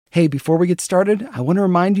Hey, before we get started, I want to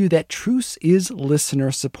remind you that Truce is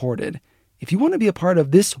listener-supported. If you want to be a part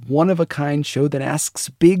of this one-of-a-kind show that asks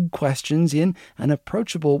big questions in an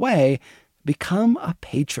approachable way, become a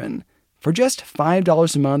patron. For just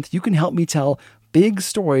 $5 a month, you can help me tell big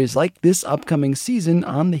stories like this upcoming season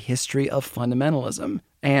on the history of fundamentalism.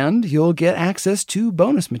 And you'll get access to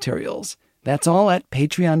bonus materials. That's all at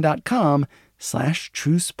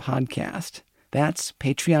patreon.com/trucepodcast. That's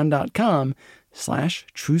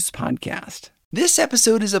patreon.com/trucepodcast. This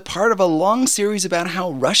episode is a part of a long series about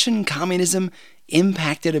how Russian communism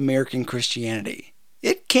impacted American Christianity.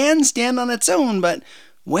 It can stand on its own, but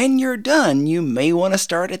when you're done, you may want to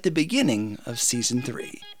start at the beginning of Season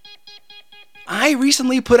 3. I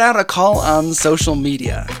recently put out a call on social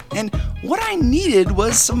media, and what I needed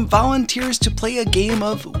was some volunteers to play a game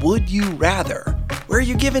of Would You Rather, where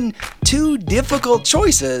you're given two difficult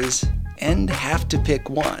choices and have to pick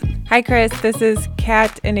one. Hi, Chris. This is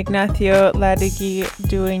Kat and Ignacio Ladigi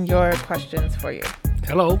doing your questions for you.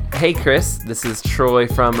 Hello. Hey, Chris. This is Troy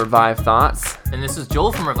from Revive Thoughts. And this is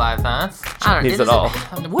Joel from Revive Thoughts. Needs it all.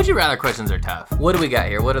 Would you rather questions are tough. What do we got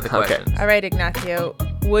here? What are the questions? All right, Ignacio.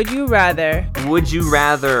 Would you rather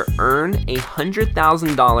earn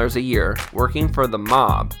 $100,000 a year working for the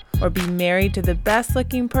mob, or be married to the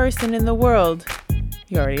best-looking person in the world?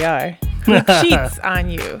 You already are. Who cheats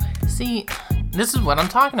on you? See, this is what I'm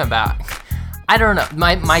talking about. I don't know.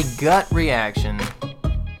 My gut reaction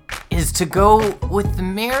is to go with the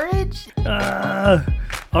marriage.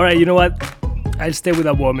 All right, you know what? I'll stay with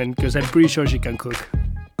a woman because I'm pretty sure she can cook.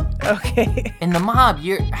 Okay. In the mob,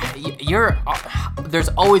 there's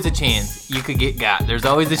always a chance you could get got. There's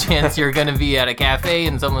always a chance you're gonna be at a cafe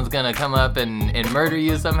and someone's gonna come up and murder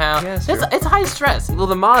you somehow. Yes, it's high stress. Well,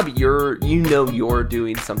 the mob, you're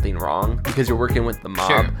doing something wrong because you're working with the mob.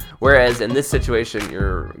 Sure. Whereas in this situation,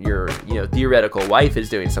 your theoretical wife is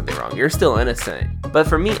doing something wrong. You're still innocent. But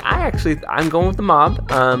for me, I'm going with the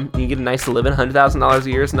mob. You get a nice living, $100,000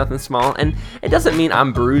 a year is nothing small, and it doesn't mean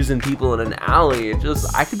I'm bruising people in an alley.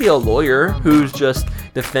 I could be a lawyer who's just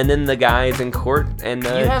defending the guys in court and you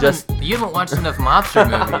haven't watched enough mobster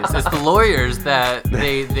movies. It's the lawyers that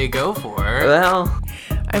they go for. Well,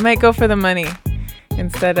 I might go for the money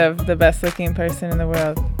instead of the best looking person in the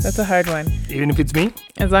world. That's a hard one. Even if it's me?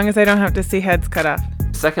 As long as I don't have to see heads cut off.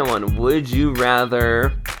 Second one, would you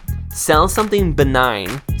rather sell something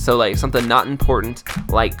benign, so like something not important,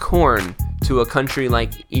 like corn, to a country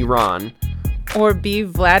like Iran, or be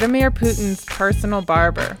Vladimir Putin's personal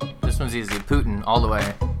barber? This one's easy. Putin, all the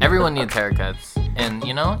way. Everyone needs haircuts. And,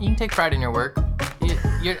 you can take pride in your work.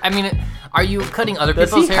 Are you cutting other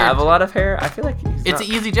people's hair? Does he have a lot of hair? I feel like it's an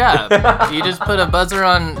easy job. You just put a buzzer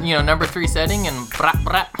on, number 3 setting and brat,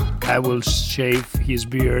 brat. I will shave his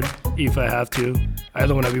beard if I have to. I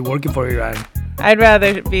don't want to be working for Iran. I'd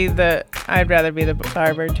rather be the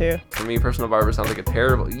barber too. For me, personal barber sounds like a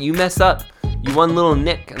terrible. You mess up. You one little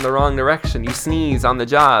nick in the wrong direction. You sneeze on the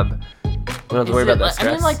job. We don't have to worry about that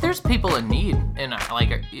stress. There's people in need, and corn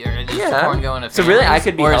going to families, so really, I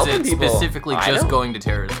could be helping people. Or is it specifically just going to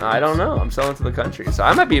terrorism? I don't know. I'm selling to the country, so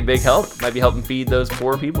I might be a big help. Might be helping feed those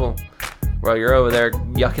poor people while you're over there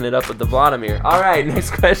yucking it up with the Vladimir. All right,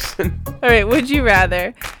 next question. All right, would you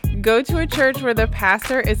rather go to a church where the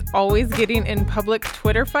pastor is always getting in public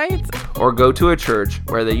Twitter fights, or go to a church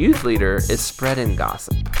where the youth leader is spreading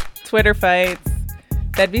gossip? Twitter fights.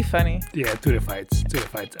 That'd be funny. Yeah, Twitter fights.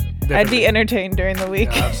 Definitely. I'd be entertained during the week.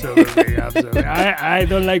 Yeah, absolutely. I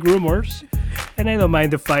don't like rumors, and I don't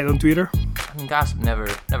mind the fight on Twitter. Gossip never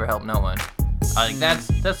helped no one. That's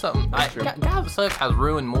something. Gossip has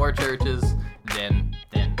ruined more churches than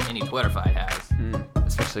any Twitter fight has.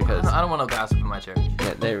 Especially because I don't want no gossip in my church.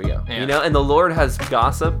 Yeah, there we go. Yeah. And the Lord has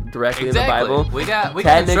gossip directly in the Bible. We got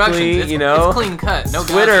technically, instructions. It's clean cut. No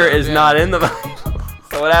Twitter gossip, is not in the Bible.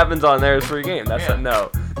 So what happens on there is free game.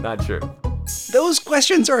 No, not true. Those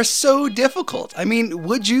questions are so difficult.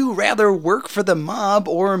 Would you rather work for the mob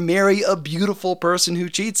or marry a beautiful person who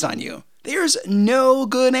cheats on you? There's no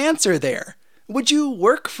good answer there. Would you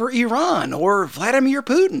work for Iran or Vladimir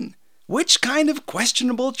Putin? Which kind of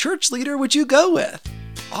questionable church leader would you go with?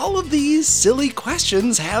 All of these silly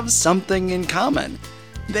questions have something in common.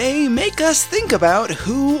 They make us think about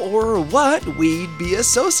who or what we'd be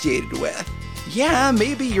associated with. Yeah,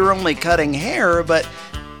 maybe you're only cutting hair, but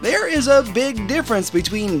there is a big difference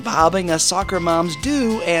between bobbing a soccer mom's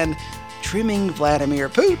due and trimming Vladimir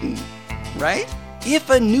Putin, right? If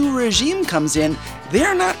a new regime comes in,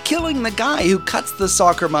 they're not killing the guy who cuts the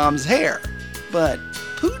soccer mom's hair. But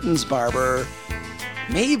Putin's barber,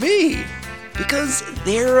 maybe, because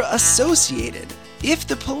they're associated. If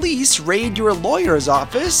the police raid your lawyer's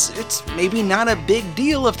office, it's maybe not a big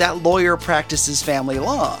deal if that lawyer practices family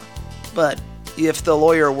law. But if the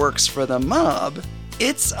lawyer works for the mob,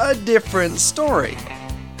 it's a different story.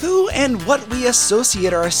 Who and what we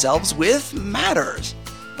associate ourselves with matters.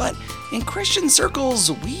 But in Christian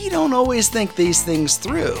circles, we don't always think these things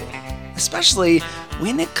through, especially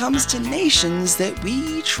when it comes to nations that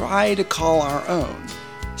we try to call our own.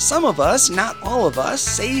 Some of us, not all of us,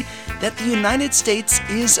 say that the United States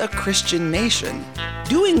is a Christian nation.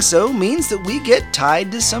 Doing so means that we get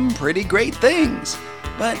tied to some pretty great things,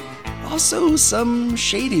 but also some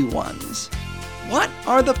shady ones. What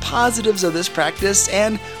are the positives of this practice,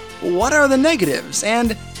 and what are the negatives?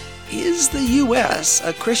 And is the U.S.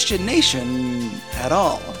 a Christian nation at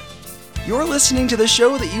all? You're listening to the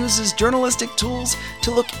show that uses journalistic tools to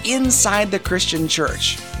look inside the Christian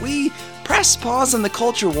church. We press pause on the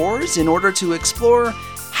culture wars in order to explore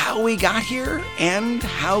how we got here and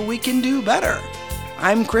how we can do better.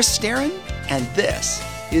 I'm Chris Staron, and this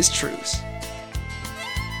is Truce.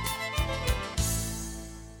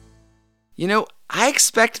 You know, I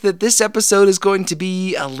expect that this episode is going to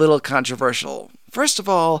be a little controversial. First of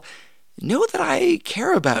all, know that I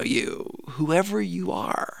care about you, whoever you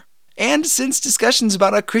are. And since discussions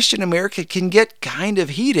about a Christian America can get kind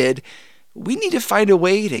of heated, we need to find a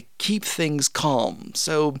way to keep things calm.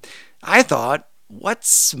 So I thought,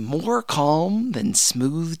 what's more calm than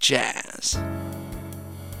smooth jazz?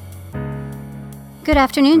 Good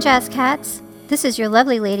afternoon, Jazz Cats. This is your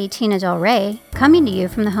lovely lady, Tina Del Rey, coming to you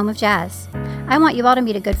from the home of jazz. I want you all to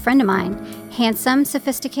meet a good friend of mine. Handsome,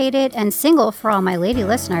 sophisticated, and single for all my lady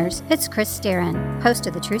listeners, it's Chris Staron, host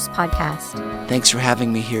of the Truce Podcast. Thanks for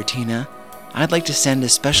having me here, Tina. I'd like to send a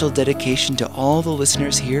special dedication to all the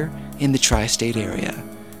listeners here in the tri-state area.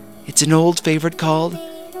 It's an old favorite called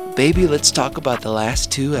Baby, Let's Talk About the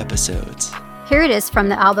Last 2 Episodes. Here it is from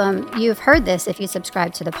the album You've Heard This If You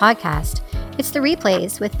Subscribe to the podcast. It's the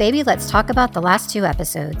replays with Baby, Let's Talk About the Last 2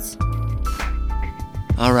 Episodes.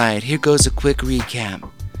 All right, here goes a quick recap.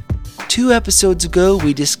 2 episodes ago,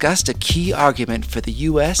 we discussed a key argument for the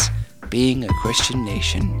U.S. being a Christian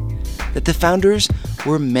nation, that the founders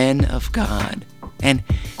were men of God. And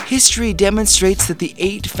history demonstrates that the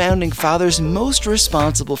 8 founding fathers most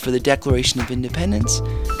responsible for the Declaration of Independence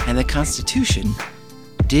and the Constitution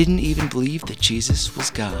didn't even believe that Jesus was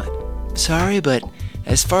God. Sorry, but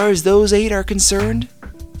as far as those 8 are concerned,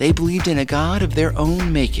 they believed in a God of their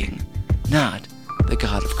own making, not the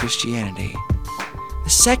God of Christianity. The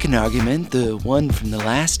second argument, the one from the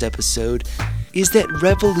last episode, is that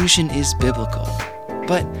revolution is biblical.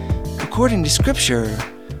 But according to Scripture,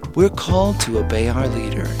 we're called to obey our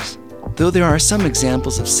leaders. Though there are some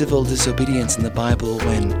examples of civil disobedience in the Bible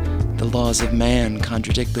when the laws of man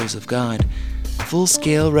contradict those of God,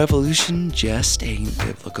 full-scale revolution just ain't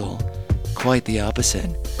biblical. Quite the opposite.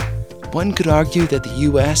 One could argue that the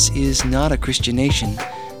U.S. is not a Christian nation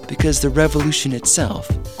because the revolution itself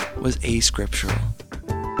was ascriptural.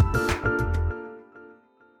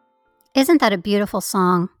 Isn't that a beautiful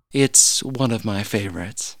song? It's one of my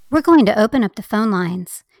favorites. We're going to open up the phone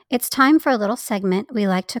lines. It's time for a little segment we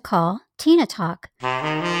like to call Tina Talk.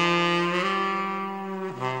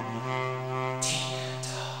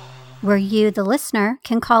 Where you, the listener,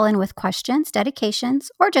 can call in with questions,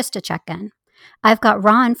 dedications, or just to check in. I've got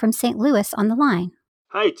Ron from St. Louis on the line.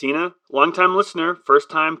 Hi, Tina. Long-time listener,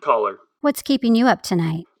 first-time caller. What's keeping you up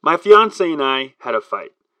tonight? My fiancée and I had a fight.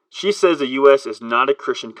 She says the U.S. is not a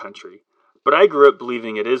Christian country, but I grew up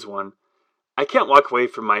believing it is one. I can't walk away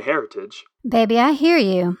from my heritage. Baby, I hear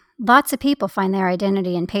you. Lots of people find their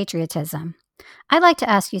identity in patriotism. I'd like to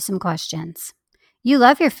ask you some questions. You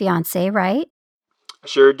love your fiancée, right? I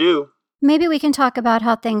sure do. Maybe we can talk about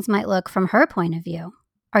how things might look from her point of view.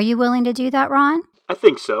 Are you willing to do that, Ron? I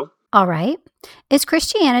think so. All right. Is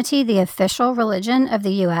Christianity the official religion of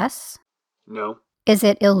the U.S.? No. Is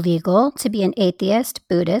it illegal to be an atheist,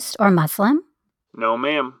 Buddhist, or Muslim? No,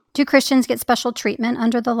 ma'am. Do Christians get special treatment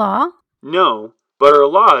under the law? No, but our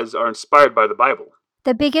laws are inspired by the Bible.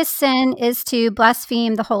 The biggest sin is to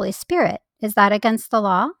blaspheme the Holy Spirit. Is that against the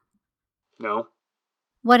law? No.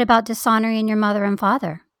 What about dishonoring your mother and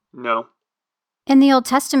father? No. In the Old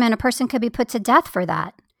Testament, a person could be put to death for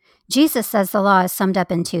that. Jesus says the law is summed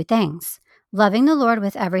up in 2 things: loving the Lord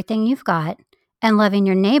with everything you've got and loving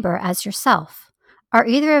your neighbor as yourself. Are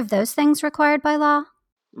either of those things required by law?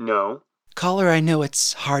 No. Caller, I know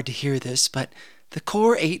it's hard to hear this, but the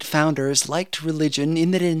core 8 founders liked religion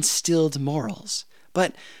in that it instilled morals.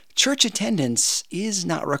 But church attendance is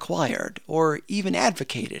not required or even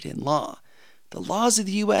advocated in law. The laws of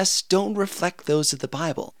the U.S. don't reflect those of the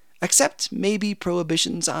Bible. except maybe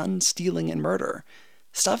prohibitions on stealing and murder,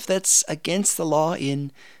 stuff that's against the law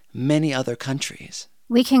in many other countries.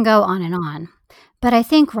 We can go on, but I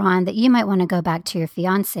think, Ron, that you might want to go back to your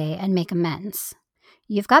fiancé and make amends.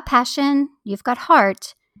 You've got passion, you've got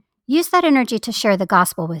heart. Use that energy to share the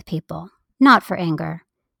gospel with people, not for anger.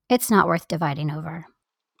 It's not worth dividing over.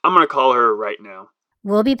 I'm going to call her right now.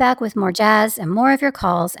 We'll be back with more jazz and more of your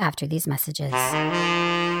calls after these messages.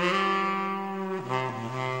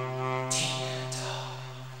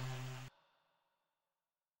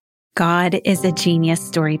 God is a genius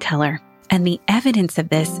storyteller, and the evidence of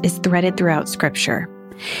this is threaded throughout Scripture.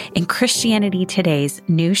 In Christianity Today's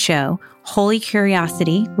new show, Holy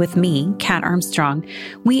Curiosity, with me, Kat Armstrong,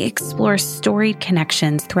 we explore storied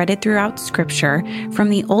connections threaded throughout Scripture from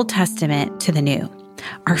the Old Testament to the New.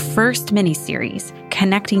 Our first mini-series,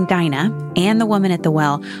 Connecting Dinah and the Woman at the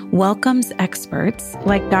Well, welcomes experts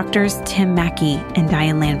like Doctors Tim Mackey and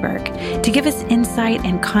Diane Landberg to give us insight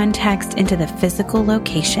and context into the physical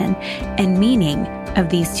location and meaning of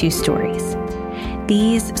these two stories.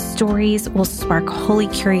 These stories will spark holy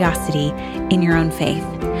curiosity in your own faith,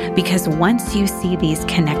 because once you see these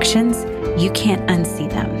connections, you can't unsee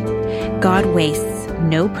them. God wastes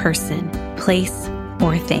no person, place,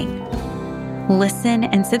 or thing. Listen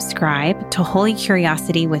and subscribe to Holy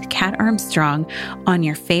Curiosity with Kat Armstrong on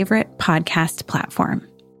your favorite podcast platform.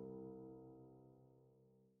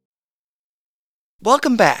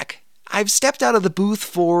 Welcome back. I've stepped out of the booth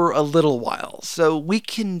for a little while, so we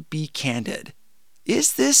can be candid.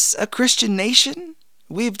 Is this a Christian nation?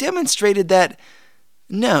 We've demonstrated that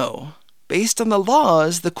no. Based on the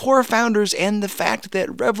laws, the core founders, and the fact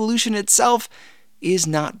that revolution itself is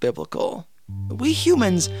not biblical. We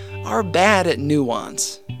humans are bad at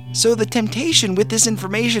nuance. So the temptation with this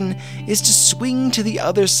information is to swing to the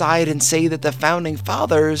other side and say that the founding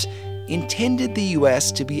fathers intended the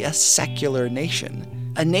U.S. to be a secular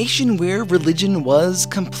nation. A nation where religion was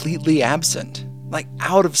completely absent, like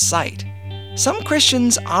out of sight. Some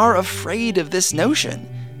Christians are afraid of this notion.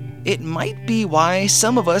 It might be why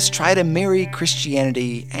some of us try to marry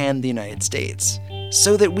Christianity and the United States,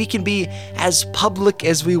 so that we can be as public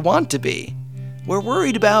as we want to be. We're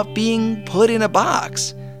worried about being put in a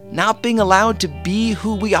box, not being allowed to be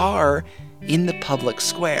who we are in the public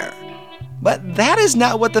square. But that is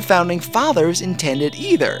not what the Founding Fathers intended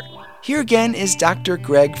either. Here again is Dr.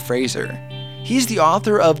 Greg Fraser. He's the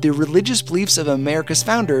author of The Religious Beliefs of America's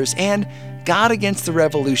Founders and God Against the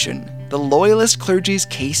Revolution, the Loyalist Clergy's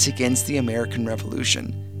Case Against the American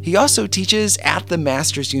Revolution. He also teaches at the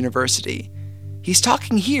Masters University. He's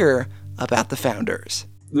talking here about the founders.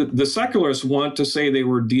 The secularists want to say they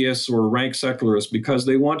were deists or rank secularists because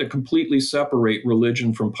they want to completely separate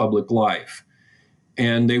religion from public life.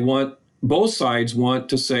 And both sides want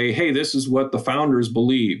to say, hey, this is what the founders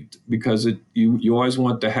believed, because you always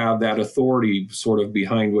want to have that authority sort of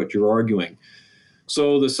behind what you're arguing.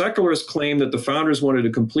 So the secularists claim that the founders wanted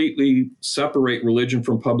to completely separate religion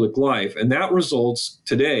from public life, and that results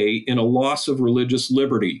today in a loss of religious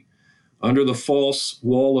liberty under the false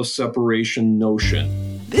wall of separation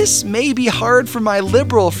notion. This may be hard for my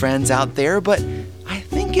liberal friends out there, but I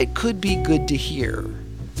think it could be good to hear.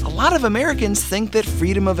 A lot of Americans think that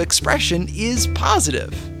freedom of expression is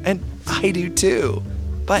positive, and I do too.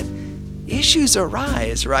 But issues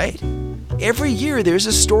arise, right? Every year there's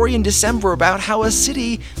a story in December about how a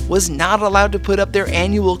city was not allowed to put up their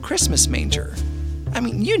annual Christmas manger. I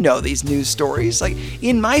mean, you know these news stories. Like,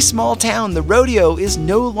 in my small town, the rodeo is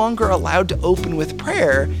no longer allowed to open with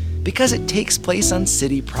prayer because it takes place on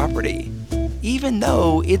city property, even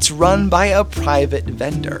though it's run by a private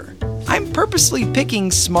vendor. I'm purposely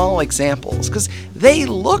picking small examples because they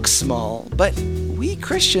look small, but we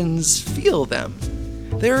Christians feel them.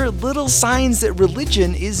 They're little signs that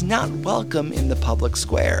religion is not welcome in the public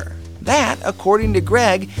square. That, according to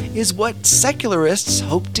Greg, is what secularists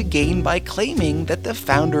hope to gain by claiming that the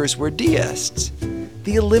founders were deists.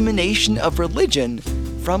 The elimination of religion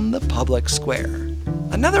from the public square.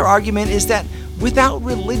 Another argument is that without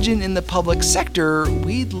religion in the public sector,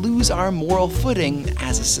 we'd lose our moral footing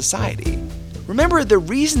as a society. Remember, the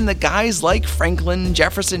reason the guys like Franklin,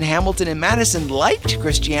 Jefferson, Hamilton, and Madison liked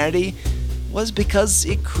Christianity was because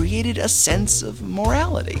it created a sense of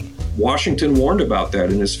morality. Washington warned about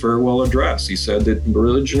that in his farewell address. He said that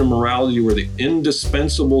religion and morality were the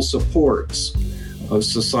indispensable supports of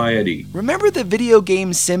society. Remember the video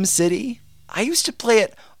game SimCity? I used to play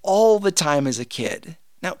it all the time as a kid.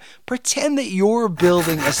 Now, pretend that you're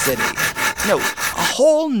building a city. No, a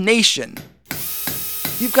whole nation.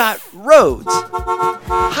 You've got roads,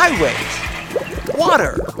 highways,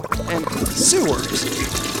 water, and sewers.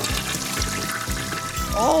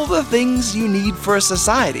 all the things you need for a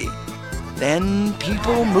society. Then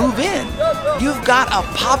people move in. You've got a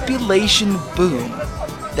population boom.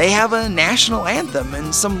 They have a national anthem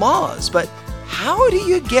and some laws, but how do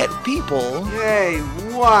you get people Hey,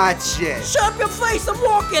 watch it. Shut up your face, I'm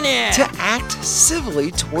walking in. to act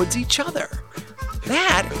civilly towards each other?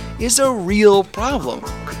 That is a real problem.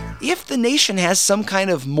 If the nation has some kind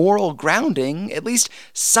of moral grounding, at least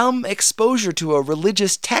some exposure to a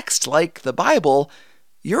religious text like the Bible,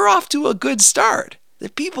 you're off to a good start. The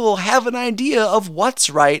people have an idea of what's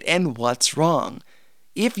right and what's wrong.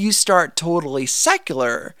 If you start totally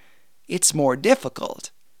secular, it's more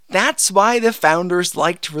difficult. That's why the founders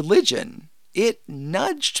liked religion. It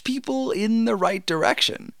nudged people in the right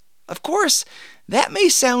direction. Of course, that may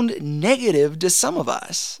sound negative to some of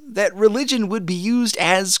us, that religion would be used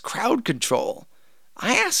as crowd control.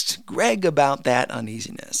 I asked Greg about that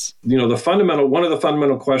uneasiness. One of the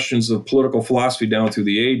fundamental questions of political philosophy down through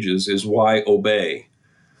the ages is why obey?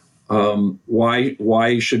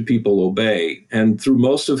 Why should people obey? And through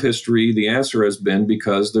most of history, the answer has been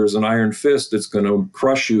because there's an iron fist that's going to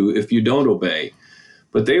crush you if you don't obey.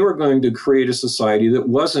 But they were going to create a society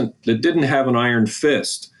that didn't have an iron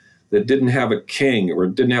fist, that didn't have a king or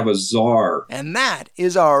didn't have a czar. And that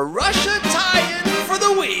is our Russia tie-in for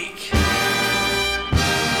the week.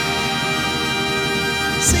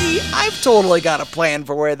 See, I've totally got a plan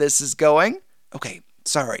for where this is going. Okay,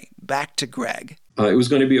 sorry, back to Greg. It was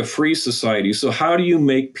going to be a free society. So how do you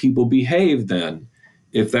make people behave then,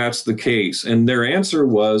 if that's the case? And their answer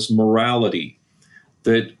was morality,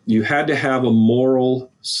 that you had to have a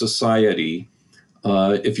moral society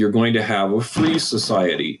if you're going to have a free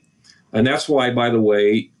society. And that's why, by the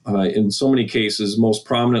way, in so many cases, most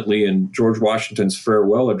prominently in George Washington's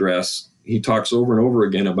farewell address, he talks over and over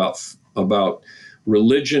again about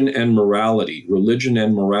religion and morality. Religion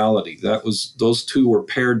and morality. Those two were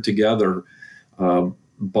paired together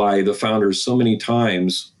by the founders so many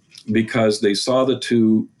times because they saw the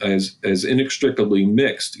two as inextricably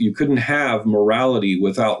mixed. You couldn't have morality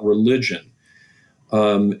without religion.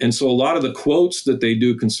 And so a lot of the quotes that they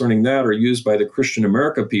do concerning that are used by the Christian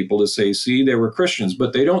America people to say, see, they were Christians,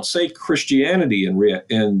 but they don't say Christianity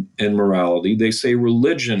and morality. They say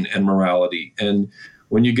religion and morality. And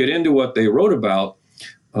when you get into what they wrote about,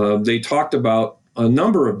 they talked about a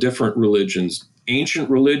number of different religions, ancient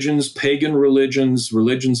religions, pagan religions,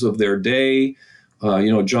 religions of their day.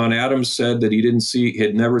 John Adams said that he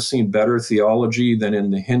had never seen better theology than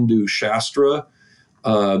in the Hindu Shastra.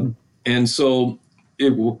 And so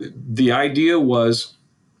the idea was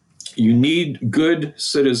you need good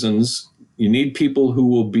citizens, you need people who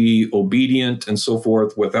will be obedient and so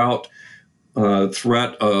forth without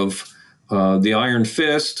threat of the iron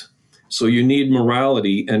fist. So you need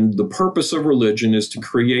morality, and the purpose of religion is to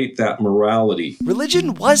create that morality.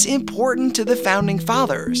 Religion was important to the founding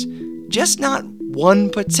fathers, just not one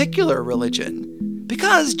particular religion.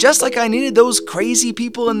 Because just like I needed those crazy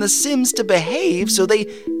people in The Sims to behave so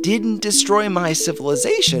they didn't destroy my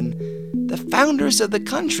civilization, the founders of the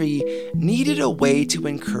country needed a way to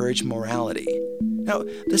encourage morality. Now,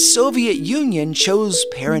 the Soviet Union chose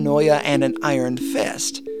paranoia and an iron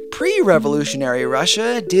fist. Pre-revolutionary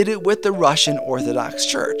Russia did it with the Russian Orthodox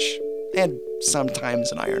Church, and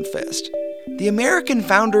sometimes an iron fist. The American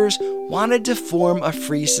founders wanted to form a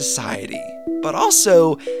free society, but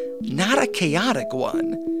also not a chaotic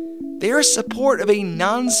one. Their support of a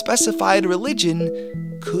non-specified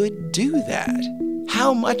religion could do that.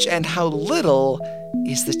 How much and how little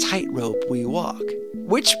is the tightrope we walk.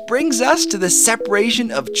 Which brings us to the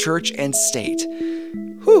separation of church and state.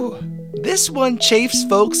 Whew, this one chafes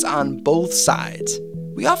folks on both sides.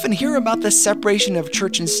 We often hear about the separation of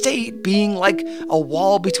church and state being like a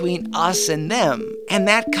wall between us and them, and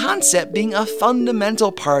that concept being a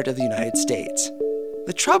fundamental part of the United States.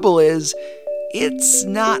 The trouble is, it's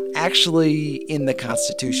not actually in the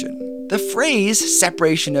Constitution. The phrase,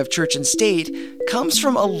 separation of church and state, comes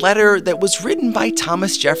from a letter that was written by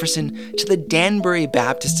Thomas Jefferson to the Danbury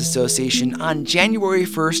Baptist Association on January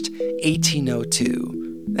 1st,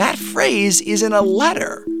 1802. That phrase is in a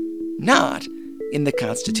letter, not in the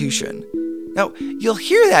Constitution. Now, you'll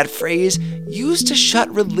hear that phrase used to shut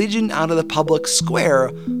religion out of the public square,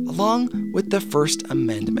 along with the First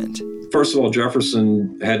Amendment. First of all,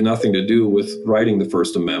 Jefferson had nothing to do with writing the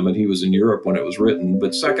First Amendment. He was in Europe when it was written.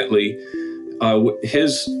 But secondly, what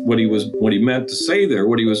he meant to say there,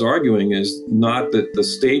 what he was arguing is not that the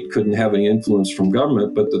state couldn't have any influence from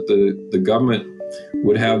government, but that the government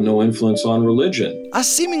would have no influence on religion. A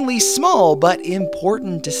seemingly small but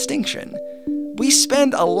important distinction. We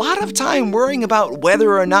spend a lot of time worrying about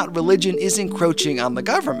whether or not religion is encroaching on the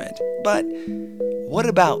government. But what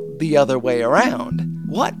about the other way around?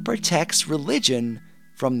 What protects religion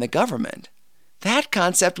from the government? That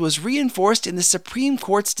concept was reinforced in the Supreme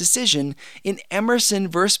Court's decision in Emerson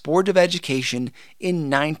v. Board of Education in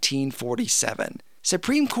 1947.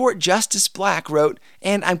 Supreme Court Justice Black wrote,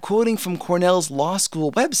 and I'm quoting from Cornell's law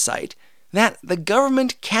school website, that the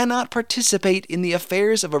government cannot participate in the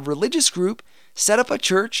affairs of a religious group, set up a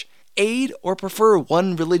church, aid or prefer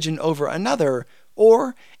one religion over another,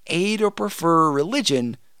 or aid or prefer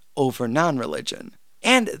religion over non-religion.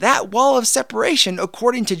 And that wall of separation,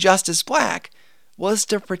 according to Justice Black, was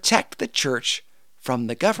to protect the church from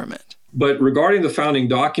the government. But regarding the founding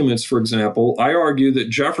documents, for example, I argue that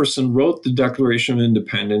Jefferson wrote the Declaration of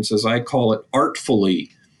Independence, as I call it,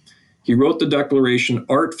 artfully. He wrote the Declaration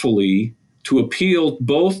artfully to appeal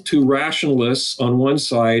both to rationalists on one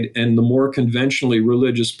side and the more conventionally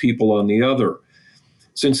religious people on the other.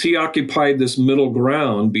 Since he occupied this middle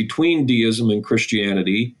ground between deism and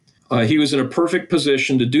Christianity, he was in a perfect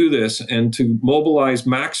position to do this and to mobilize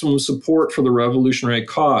maximum support for the revolutionary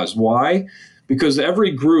cause. Why? Because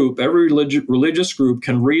every group, every religious group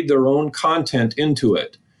can read their own content into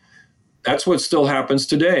it. That's what still happens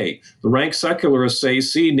today. The rank secularists say,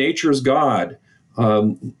 see, nature's God.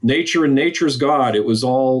 Nature and nature's God. It was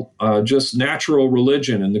all just natural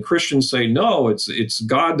religion. And the Christians say, no, it's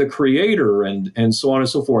God the creator, and so on and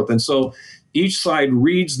so forth. And so each side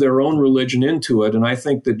reads their own religion into it. And I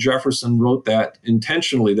think that Jefferson wrote that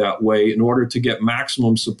intentionally that way in order to get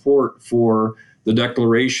maximum support for the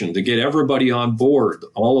Declaration, to get everybody on board,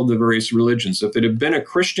 all of the various religions. If it had been a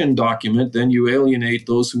Christian document, then you alienate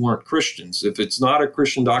those who aren't Christians. If it's not a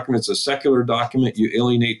Christian document, it's a secular document, you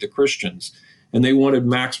alienate the Christians. And they wanted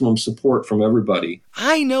maximum support from everybody.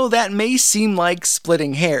 I know that may seem like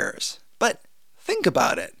splitting hairs, but think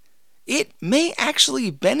about it. It may actually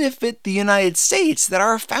benefit the United States that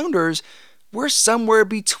our founders were somewhere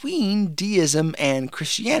between deism and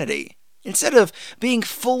Christianity, instead of being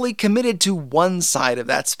fully committed to one side of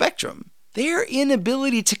that spectrum. Their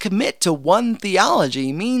inability to commit to one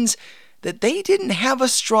theology means that they didn't have a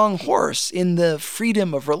strong horse in the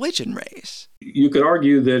freedom of religion race. You could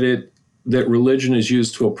argue that religion is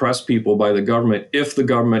used to oppress people by the government if the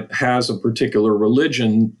government has a particular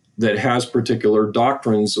religion that has particular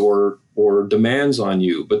doctrines or demands on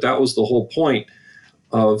you. But that was the whole point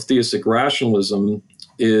of theistic rationalism,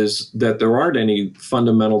 is that there aren't any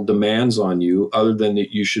fundamental demands on you other than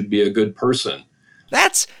that you should be a good person.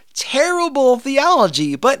 That's terrible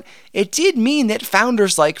theology, but it did mean that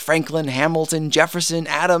founders like Franklin, Hamilton, Jefferson,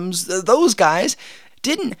 Adams, those guys,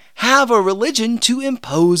 didn't have a religion to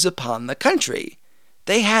impose upon the country.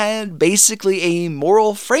 They had basically a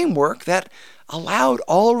moral framework that allowed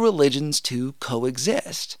all religions to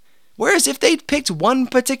coexist. Whereas if they'd picked one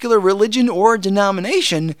particular religion or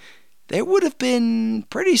denomination, there would have been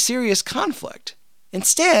pretty serious conflict.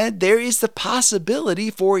 Instead, there is the possibility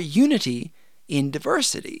for unity in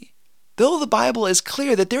diversity. Though the Bible is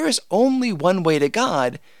clear that there is only one way to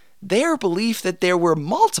God, their belief that there were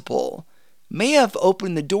multiple may have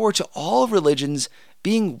opened the door to all religions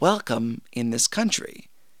being welcome in this country.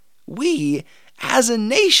 We, as a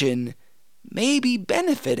nation, may be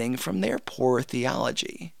benefiting from their poor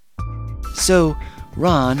theology. So,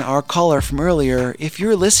 Ron, our caller from earlier, if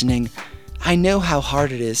you're listening, I know how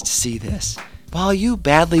hard it is to see this. While you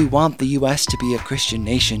badly want the U.S. to be a Christian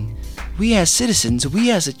nation, we as citizens,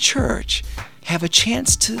 we as a church, have a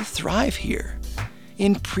chance to thrive here.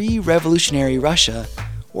 In pre-revolutionary Russia,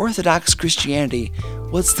 Orthodox Christianity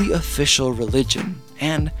was the official religion,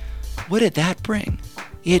 and what did that bring?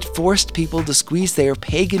 It forced people to squeeze their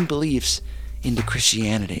pagan beliefs into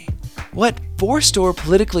Christianity. What forced or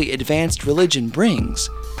politically advanced religion brings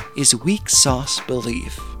is weak sauce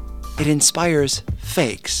belief. It inspires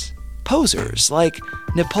fakes, posers like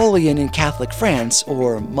Napoleon in Catholic France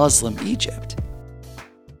or Muslim Egypt.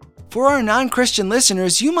 For our non-Christian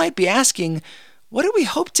listeners, you might be asking, what do we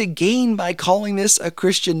hope to gain by calling this a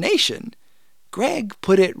Christian nation? Greg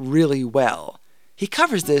put it really well. He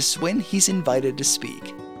covers this when he's invited to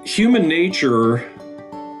speak. Human nature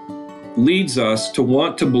leads us to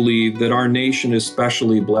want to believe that our nation is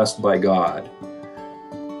specially blessed by God.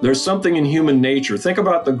 There's something in human nature. Think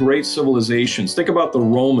about the great civilizations. Think about the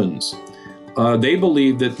Romans. They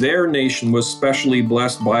believed that their nation was specially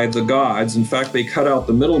blessed by the gods. In fact, they cut out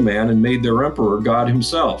the middleman and made their emperor God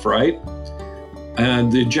himself, right?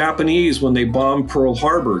 And the Japanese, when they bombed Pearl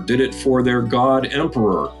Harbor, did it for their god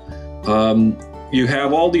emperor. You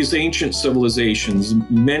have all these ancient civilizations,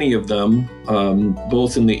 many of them,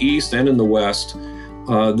 both in the East and in the West,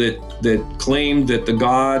 that claimed that the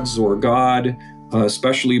gods or God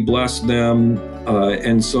especially blessed them.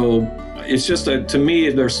 And so it's just that, to me,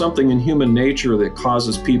 there's something in human nature that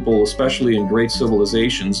causes people, especially in great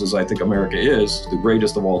civilizations, as I think America is, the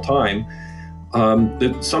greatest of all time,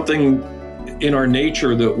 that something in our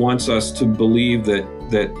nature that wants us to believe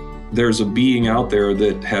that there's a being out there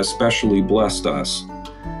that has specially blessed us.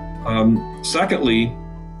 Secondly,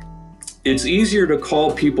 it's easier to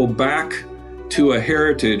call people back to a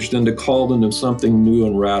heritage than to call them to something new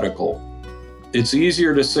and radical. It's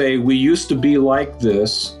easier to say, we used to be like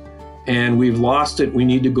this and we've lost it, we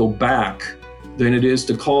need to go back, than it is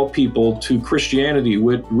to call people to Christianity,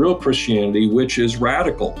 real Christianity, which is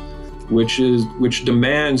radical, which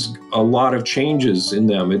demands a lot of changes in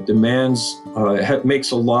them. It demands,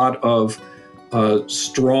 makes a lot of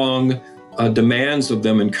strong demands of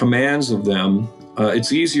them and commands of them.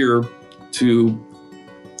 It's easier to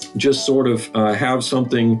just sort of have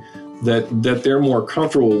something that they're more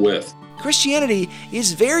comfortable with. Christianity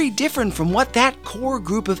is very different from what that core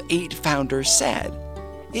group of 8 founders said.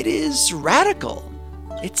 It is radical.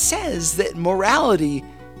 It says that morality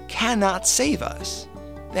cannot save us,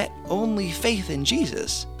 that only faith in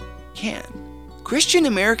Jesus can. Christian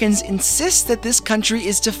Americans insist that this country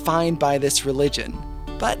is defined by this religion,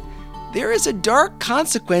 but there is a dark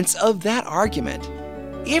consequence of that argument.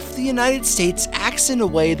 If the United States acts in a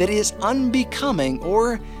way that is unbecoming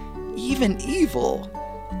or even evil,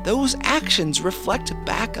 those actions reflect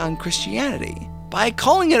back on Christianity. By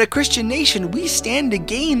calling it a Christian nation, we stand to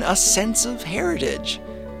gain a sense of heritage,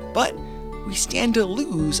 but we stand to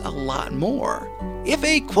lose a lot more. If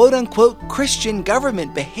a quote-unquote Christian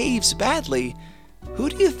government behaves badly, who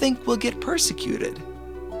do you think will get persecuted?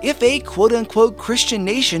 If a quote-unquote Christian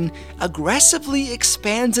nation aggressively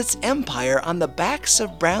expands its empire on the backs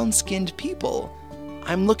of brown-skinned people,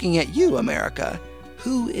 I'm looking at you, America.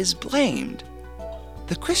 Who is blamed?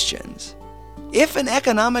 The Christians. If an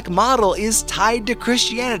economic model is tied to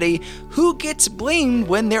Christianity, who gets blamed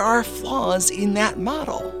when there are flaws in that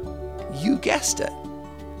model? You guessed it.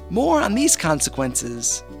 More on these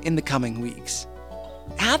consequences in the coming weeks.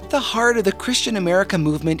 At the heart of the Christian America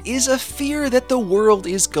movement is a fear that the world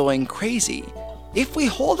is going crazy. If we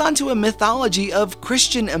hold on to a mythology of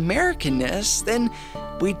Christian Americanness, then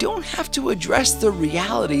we don't have to address the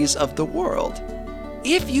realities of the world.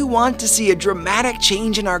 If you want to see a dramatic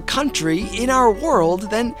change in our country, in our world,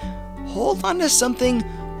 then hold on to something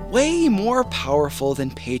way more powerful than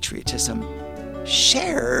patriotism.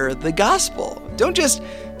 Share the gospel. Don't just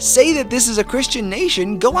say that this is a Christian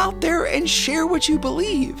nation. Go out there and share what you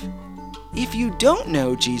believe. If you don't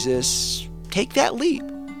know Jesus, take that leap.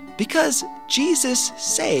 Because Jesus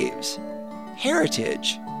saves.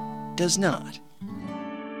 Heritage does not.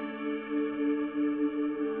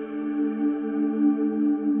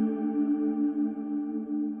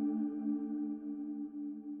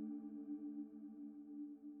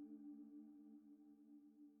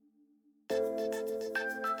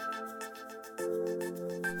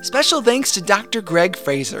 Special thanks to Dr. Greg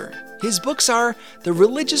Fraser. His books are The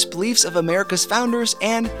Religious Beliefs of America's Founders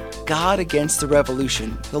and God Against the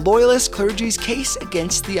Revolution, The Loyalist Clergy's Case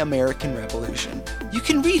Against the American Revolution. You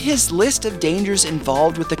can read his list of dangers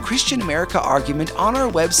involved with the Christian America argument on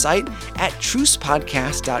our website at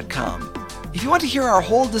trucepodcast.com. If you want to hear our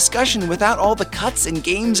whole discussion without all the cuts and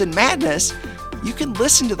games and madness, you can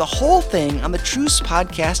listen to the whole thing on the Truce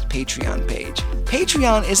Podcast Patreon page.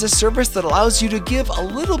 Patreon is a service that allows you to give a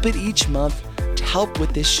little bit each month to help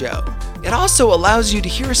with this show. It also allows you to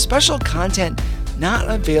hear special content not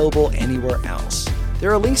available anywhere else.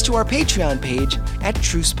 There are links to our Patreon page at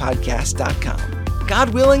trucepodcast.com.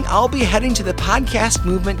 God willing, I'll be heading to the Podcast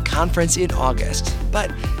Movement Conference in August,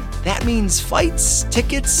 but that means flights,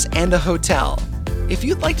 tickets, and a hotel. If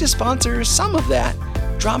you'd like to sponsor some of that,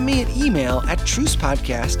 drop me an email at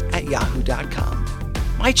trucepodcast@yahoo.com.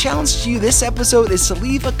 My challenge to you this episode is to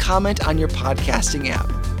leave a comment on your podcasting app.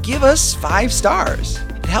 Give us 5 stars.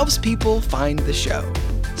 It helps people find the show.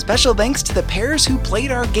 Special thanks to the pairs who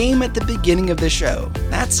played our game at the beginning of the show.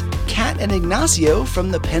 That's Kat and Ignacio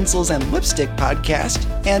from the Pencils and Lipstick podcast,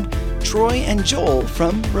 and Troy and Joel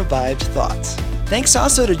from Revived Thoughts. Thanks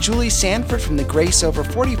also to Julie Sanford from the Grace Over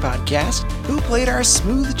 40 podcast, who played our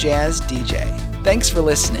smooth jazz DJ. Thanks for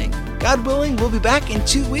listening. God willing, we'll be back in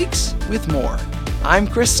 2 weeks with more. I'm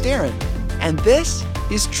Chris Staron, and this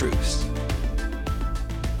is Truce.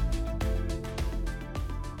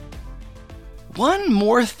 One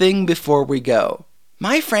more thing before we go.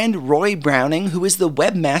 My friend Roy Browning, who is the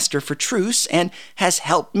webmaster for Truce and has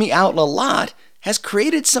helped me out a lot, has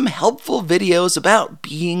created some helpful videos about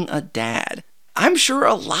being a dad. I'm sure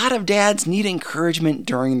a lot of dads need encouragement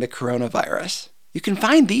during the coronavirus. You can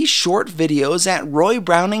find these short videos at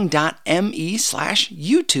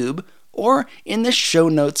roybrowning.me/YouTube or in the show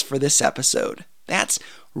notes for this episode. That's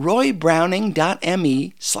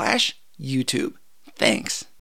roybrowning.me/YouTube. Thanks.